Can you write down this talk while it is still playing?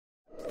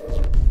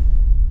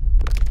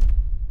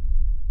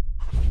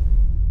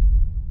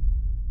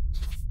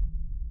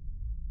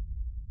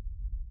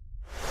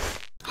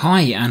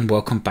Hi and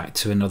welcome back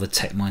to another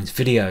Tech Minds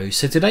video.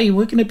 So today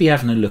we're going to be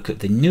having a look at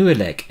the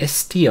NooElec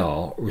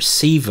SDR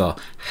Receiver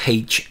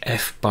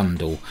HF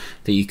Bundle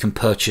that you can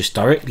purchase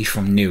directly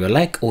from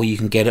NooElec, or you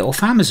can get it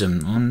off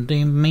Amazon and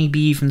maybe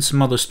even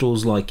some other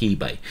stores like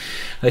eBay.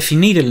 If you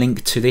need a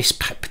link to this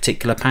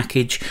particular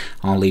package,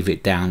 I'll leave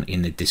it down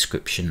in the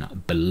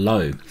description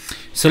below.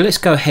 So let's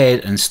go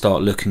ahead and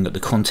start looking at the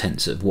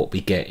contents of what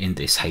we get in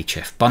this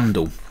HF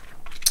bundle.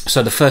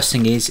 So the first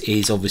thing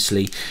is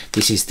obviously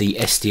this is the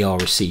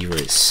SDR receiver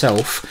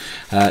itself.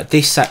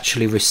 This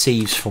actually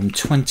receives from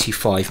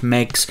 25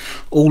 megs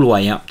all the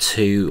way up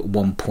to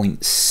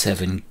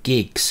 1.7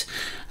 gigs.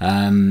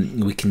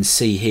 We can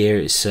see here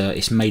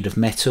it's made of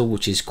metal,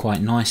 which is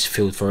quite nice,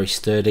 feels very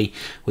sturdy.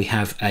 We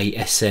have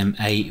a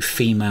SMA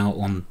female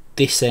on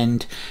this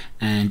end,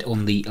 and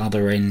on the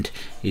other end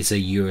is a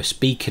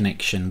USB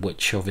connection,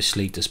 which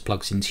obviously just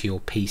plugs into your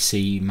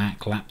PC,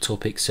 Mac,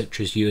 laptop,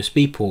 etc.'s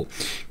USB port.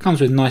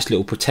 Comes with nice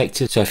little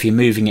protectors, so if you're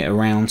moving it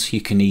around you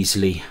can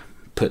easily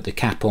put the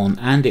cap on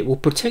and it will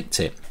protect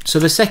it. So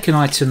the second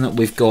item that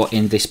we've got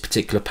in this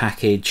particular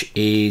package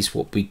is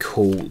what we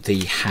call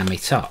the Ham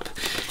It Up.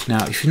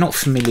 Now if you're not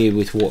familiar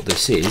with what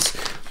this is,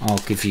 I'll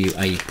give you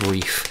a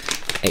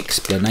brief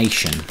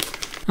explanation.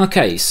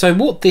 Okay, so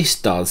what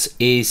this does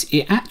is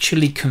it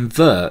actually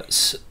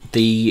converts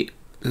the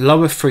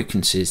lower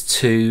frequencies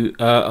to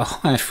a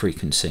higher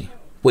frequency,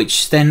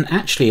 which then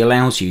actually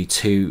allows you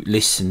to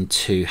listen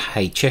to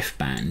HF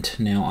band.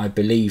 Now I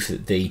believe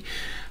that the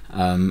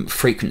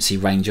frequency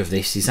range of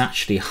this is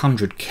actually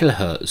 100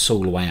 kilohertz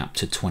all the way up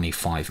to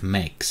 25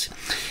 megs.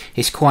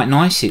 It's quite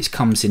nice. It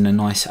comes in a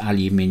nice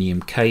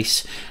aluminium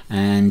case,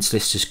 and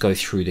let's just go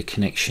through the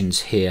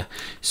connections here.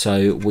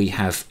 So we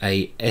have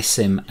a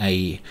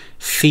SMA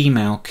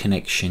female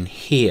connection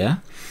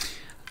here.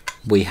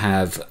 We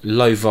have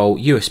low volt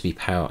USB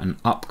power and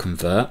up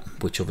convert,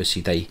 which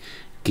obviously they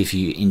give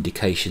you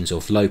indications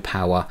of low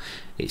power,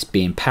 it's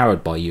being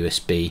powered by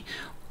USB,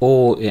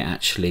 or it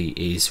actually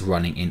is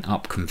running in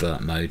up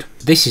convert mode.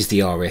 This is the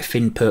RF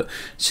input,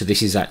 so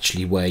this is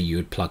actually where you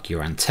would plug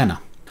your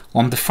antenna.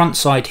 On the front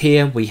side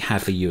here we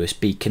have a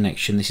USB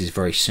connection. This is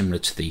very similar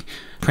to the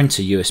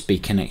printer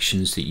USB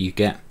connections that you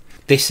get.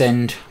 This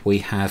end we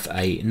have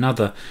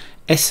another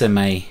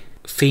SMA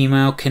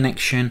female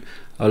connection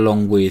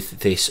along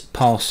with this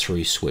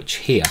pass-through switch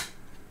here.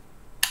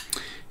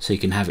 So you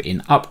can have it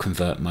in up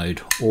convert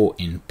mode or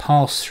in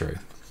pass-through.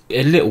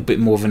 A little bit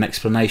more of an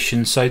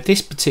explanation. So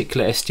this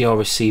particular SDR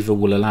receiver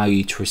will allow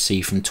you to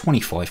receive from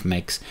 25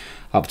 megs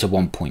up to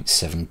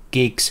 1.7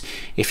 gigs.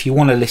 If you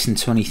want to listen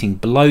to anything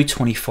below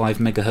 25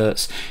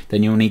 megahertz,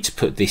 then you'll need to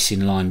put this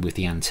in line with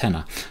the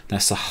antenna.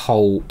 That's the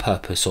whole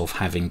purpose of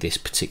having this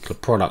particular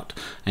product,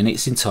 and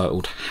it's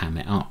entitled Ham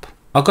It Up.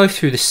 I'll go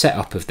through the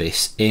setup of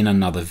this in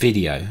another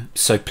video,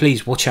 so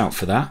please watch out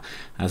for that,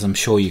 as I'm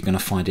sure you're going to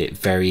find it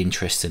very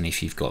interesting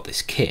if you've got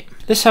this kit.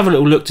 Let's have a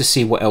little look to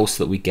see what else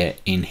that we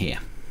get in here.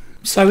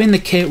 So in the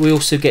kit we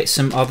also get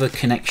some other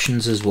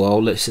connections as well.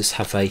 Let's just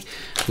have a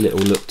little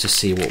look to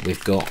see what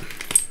we've got.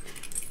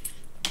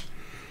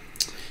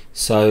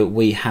 So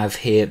we have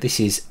here, this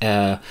is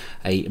a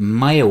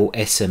male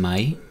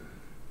SMA,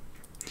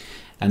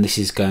 and this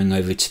is going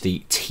over to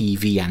the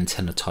TV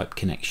antenna type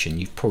connection.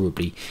 You've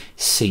probably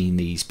seen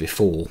these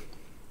before.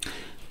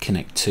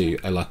 Connect to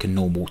like a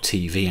normal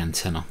TV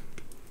antenna.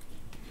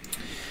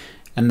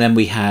 And then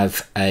we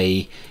have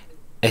a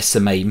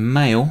SMA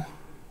male,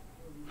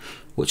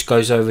 which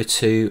goes over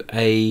to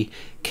a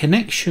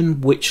connection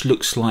which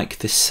looks like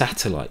the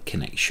satellite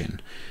connection.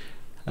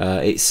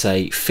 It's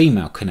a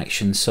female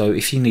connection, so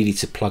if you needed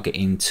to plug it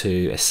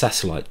into a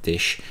satellite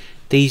dish,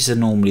 these are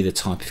normally the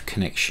type of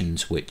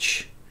connections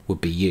which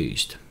would be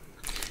used.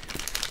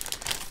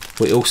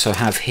 We also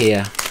have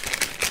here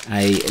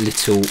a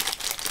little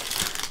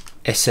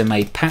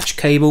SMA patch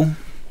cable.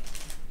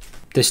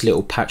 This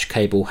little patch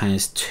cable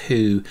has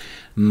two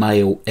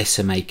male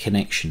SMA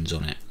connections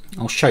on it.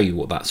 I'll show you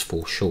what that's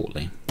for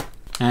shortly.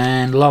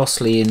 And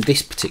lastly, in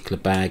this particular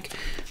bag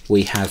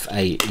we have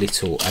a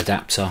little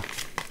adapter,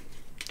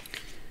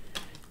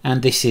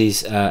 and this is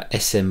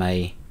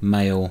SMA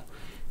male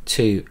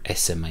to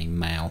SMA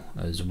male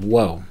as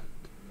well.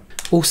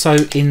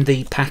 Also in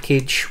the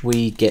package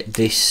we get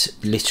this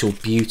little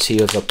beauty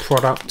of a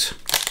product.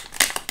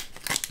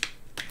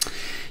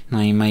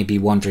 Now you may be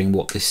wondering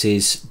what this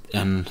is,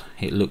 and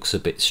it looks a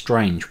bit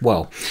strange.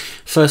 Well,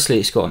 firstly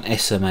it's got an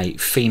SMA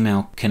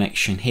female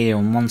connection here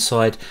on one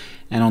side,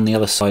 and on the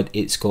other side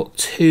it's got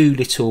two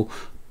little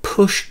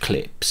push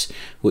clips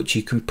which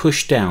you can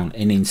push down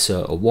and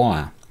insert a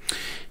wire.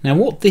 Now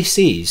what this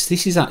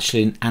is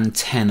actually an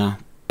antenna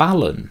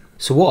balun.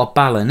 So what a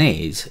balun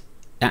is,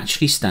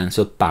 actually stands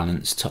for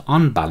balanced to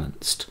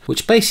unbalanced,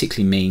 which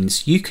basically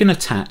means you can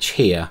attach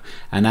here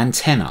an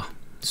antenna.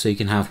 So you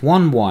can have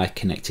one wire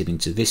connected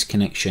into this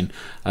connection,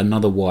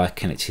 another wire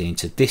connected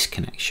into this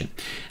connection,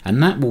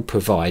 and that will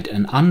provide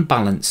an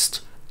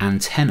unbalanced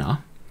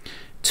antenna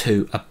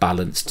to a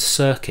balanced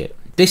circuit.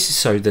 This is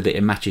so that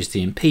it matches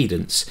the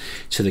impedance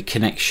to the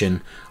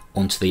connection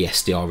onto the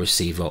SDR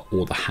receiver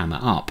or the hammer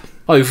up.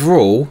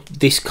 Overall,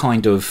 this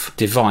kind of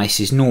device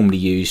is normally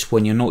used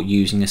when you're not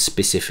using a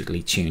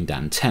specifically tuned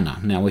antenna.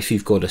 Now, if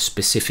you've got a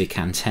specific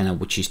antenna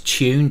which is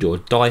tuned, or a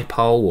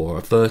dipole or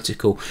a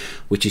vertical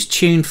which is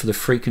tuned for the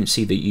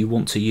frequency that you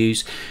want to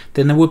use,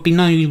 then there would be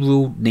no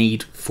real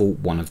need for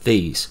one of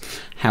these.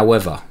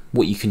 However,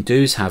 what you can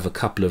do is have a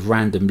couple of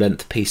random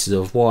length pieces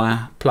of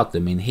wire, plug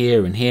them in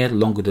here and here,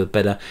 longer the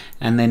better,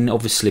 and then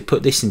obviously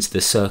put this into the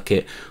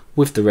circuit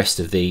with the rest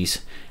of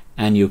these,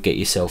 and you'll get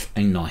yourself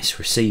a nice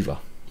receiver.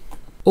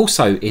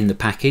 Also in the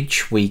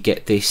package we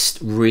get this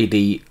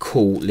really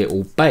cool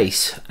little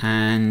base,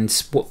 and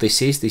what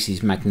this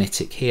is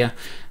magnetic here,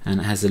 and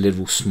it has a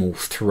little small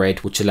thread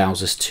which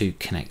allows us to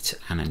connect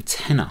an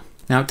antenna.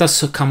 Now it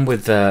does come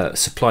with a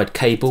supplied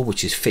cable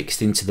which is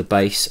fixed into the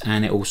base,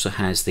 and it also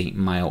has the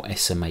male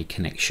SMA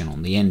connection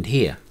on the end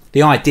here.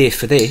 The idea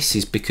for this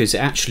is because it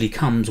actually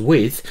comes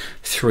with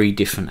 3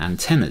 different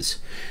antennas.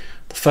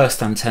 The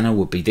first antenna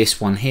would be this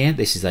one here.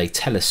 This is a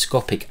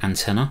telescopic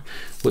antenna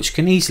which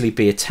can easily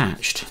be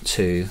attached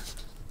to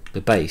the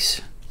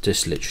base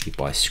just literally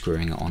by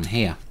screwing it on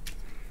here.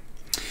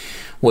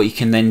 What you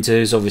can then do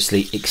is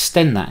obviously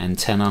extend that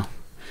antenna.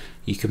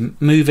 You can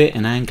move it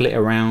and angle it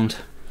around,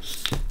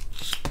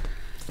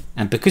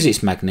 and because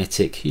it's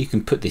magnetic you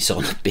can put this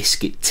on a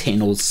biscuit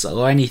tin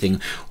or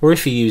anything, or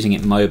if you're using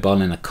it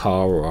mobile in a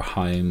car or a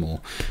home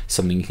or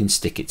something, you can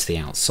stick it to the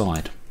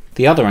outside.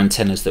 The other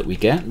antennas that we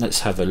get, let's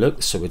have a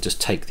look. So we'll just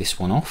take this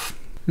one off.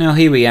 Now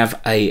here we have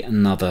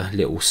another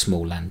little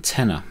small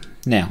antenna.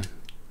 Now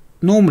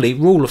normally,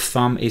 rule of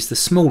thumb is the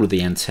smaller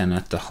the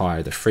antenna, the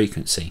higher the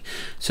frequency.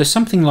 So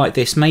something like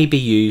this may be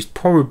used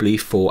probably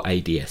for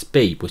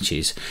ADS-B, which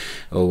is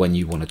when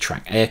you want to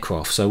track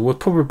aircraft. So we're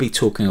probably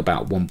talking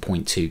about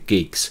 1.2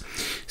 gigs.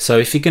 So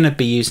if you're going to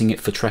be using it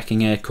for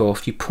tracking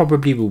aircraft, you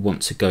probably will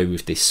want to go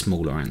with this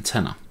smaller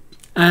antenna.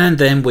 And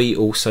then we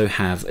also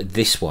have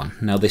this one.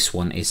 Now this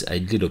one is a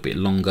little bit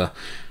longer.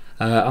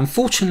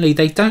 Unfortunately,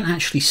 they don't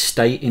actually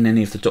state in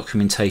any of the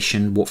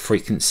documentation what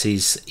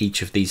frequencies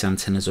each of these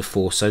antennas are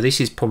for, so this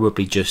is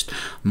probably just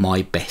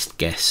my best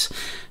guess.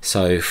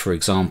 So for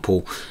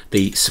example,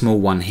 the small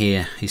one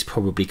here is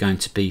probably going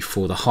to be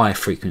for the higher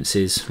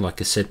frequencies, like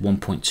I said,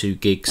 1.2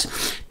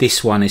 gigs.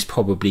 This one is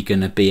probably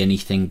going to be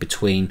anything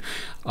between,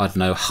 I don't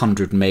know,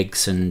 100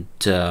 megs and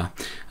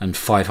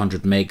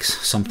 500 megs,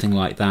 something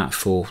like that,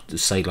 for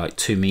say like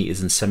 2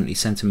 meters and 70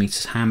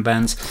 centimeters ham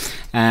bands,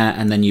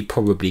 and then you're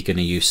probably going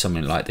to use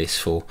something like this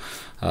for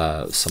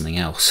something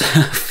else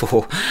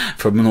for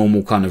a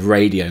normal kind of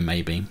radio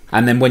maybe.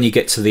 And then when you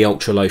get to the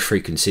ultra low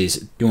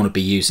frequencies, you want to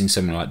be using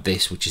something like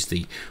this, which is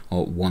the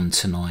 1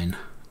 to 9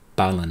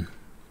 balun.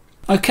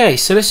 Okay,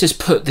 so let's just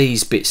put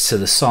these bits to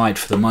the side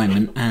for the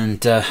moment,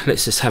 and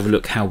let's just have a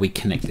look how we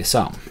connect this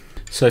up.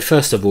 So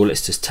first of all,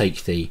 let's just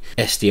take the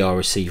SDR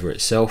receiver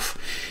itself.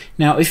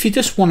 Now if you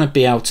just want to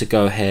be able to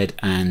go ahead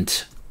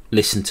and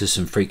listen to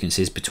some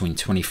frequencies between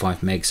 25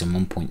 megs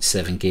and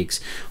 1.7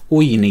 gigs,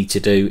 all you need to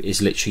do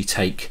is literally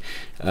take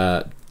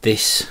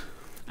this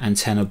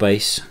antenna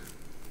base,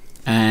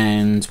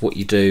 and what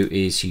you do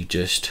is you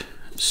just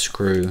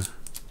screw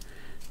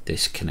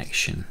this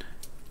connection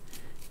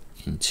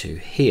into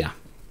here.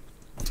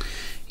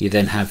 You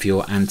then have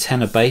your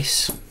antenna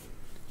base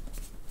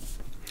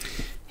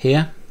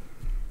here,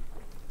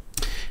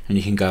 and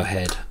you can go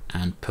ahead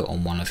and put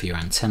on one of your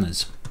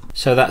antennas.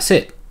 So that's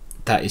it.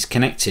 That is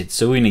connected.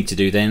 So all you need to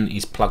do then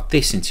is plug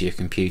this into your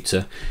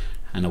computer,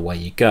 and away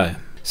you go.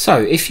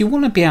 So if you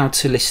want to be able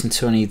to listen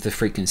to any of the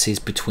frequencies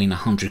between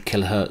 100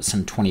 kilohertz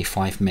and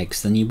 25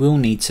 megs, then you will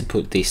need to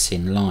put this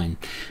in line.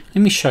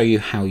 Let me show you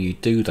how you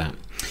do that.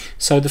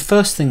 So the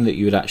first thing that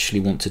you would actually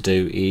want to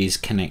do is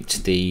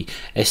connect the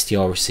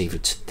SDR receiver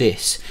to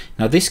this.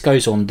 Now this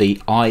goes on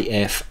the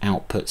IF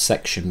output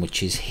section,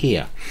 which is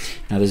here.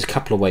 Now there's a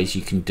couple of ways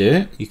you can do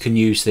it. You can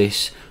use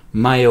this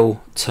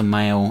male to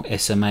male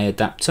SMA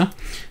adapter,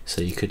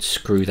 so you could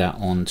screw that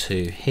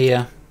onto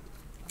here,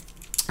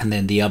 and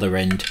then the other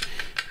end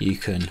you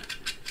can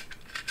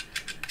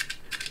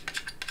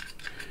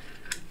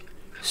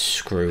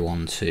screw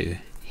onto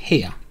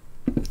here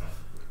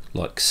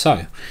like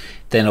so.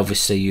 Then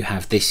obviously you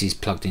have this is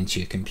plugged into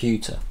your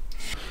computer.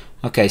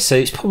 Okay, so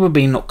it's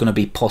probably not going to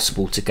be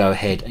possible to go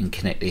ahead and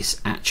connect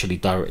this actually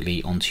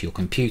directly onto your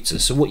computer.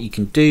 So what you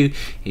can do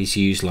is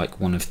use like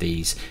one of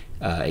these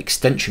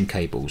extension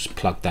cables,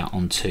 plug that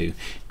onto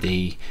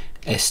the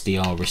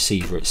SDR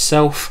receiver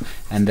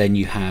itself, and then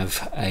you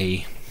have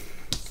a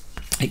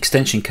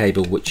extension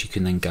cable which you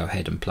can then go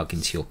ahead and plug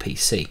into your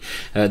PC.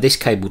 This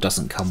cable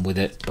doesn't come with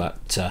it,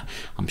 but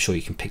I'm sure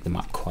you can pick them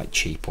up quite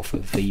cheap off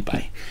of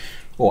eBay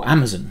or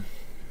Amazon.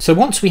 So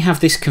once we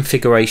have this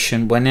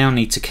configuration, we now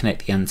need to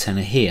connect the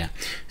antenna here.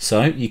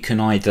 So you can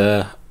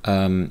either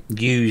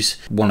use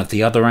one of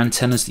the other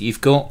antennas that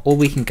you've got, or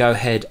we can go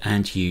ahead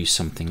and use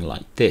something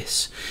like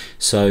this.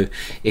 So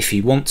if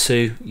you want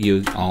to,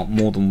 you are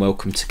more than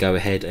welcome to go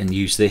ahead and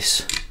use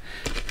this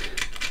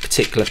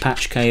particular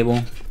patch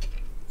cable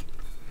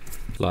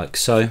like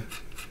so,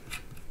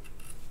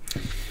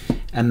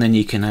 and then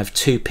you can have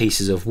 2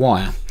 pieces of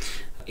wire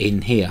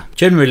in here.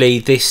 Generally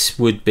this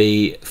would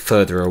be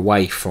further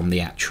away from the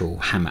actual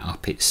hammer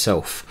up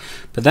itself,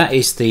 but that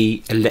is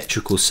the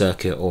electrical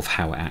circuit of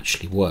how it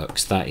actually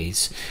works. That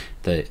is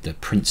the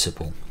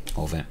principle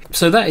of it.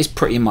 So that is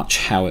pretty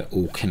much how it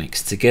all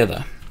connects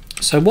together.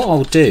 So what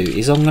I'll do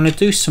is I'm going to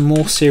do some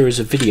more series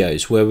of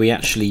videos where we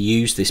actually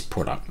use this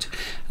product.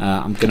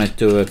 I'm going to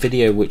do a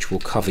video which will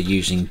cover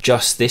using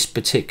just this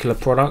particular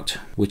product,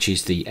 which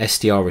is the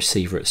SDR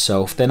receiver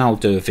itself. Then I'll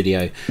do a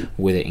video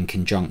with it in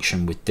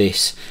conjunction with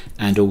this,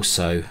 and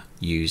also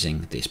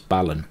using this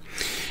balun.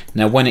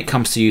 Now when it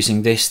comes to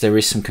using this, there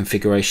is some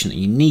configuration that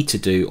you need to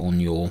do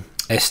on your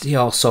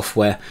SDR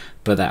software,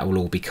 but that will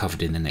all be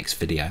covered in the next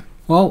video.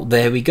 Well,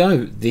 there we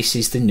go. This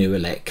is the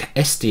NooElec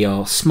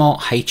SDR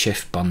Smart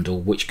HF Bundle,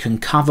 which can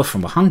cover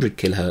from 100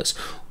 kHz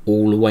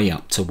all the way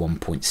up to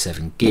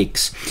 1.7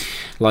 gigs.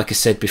 Like I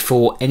said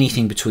before,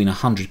 anything between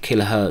 100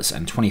 kHz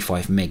and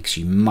 25 megs,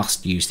 you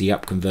must use the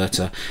up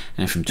converter,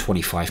 and from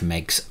 25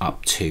 megs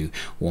up to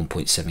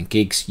 1.7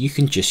 gigs, you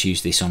can just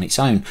use this on its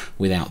own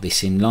without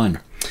this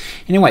inline.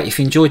 Anyway, if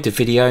you enjoyed the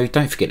video,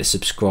 don't forget to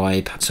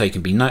subscribe so you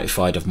can be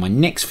notified of my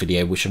next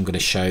video, which I'm going to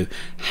show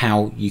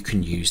how you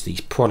can use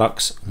these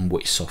products and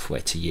which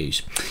software to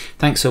use.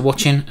 Thanks for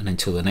watching, and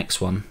until the next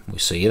one, we'll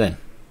see you then.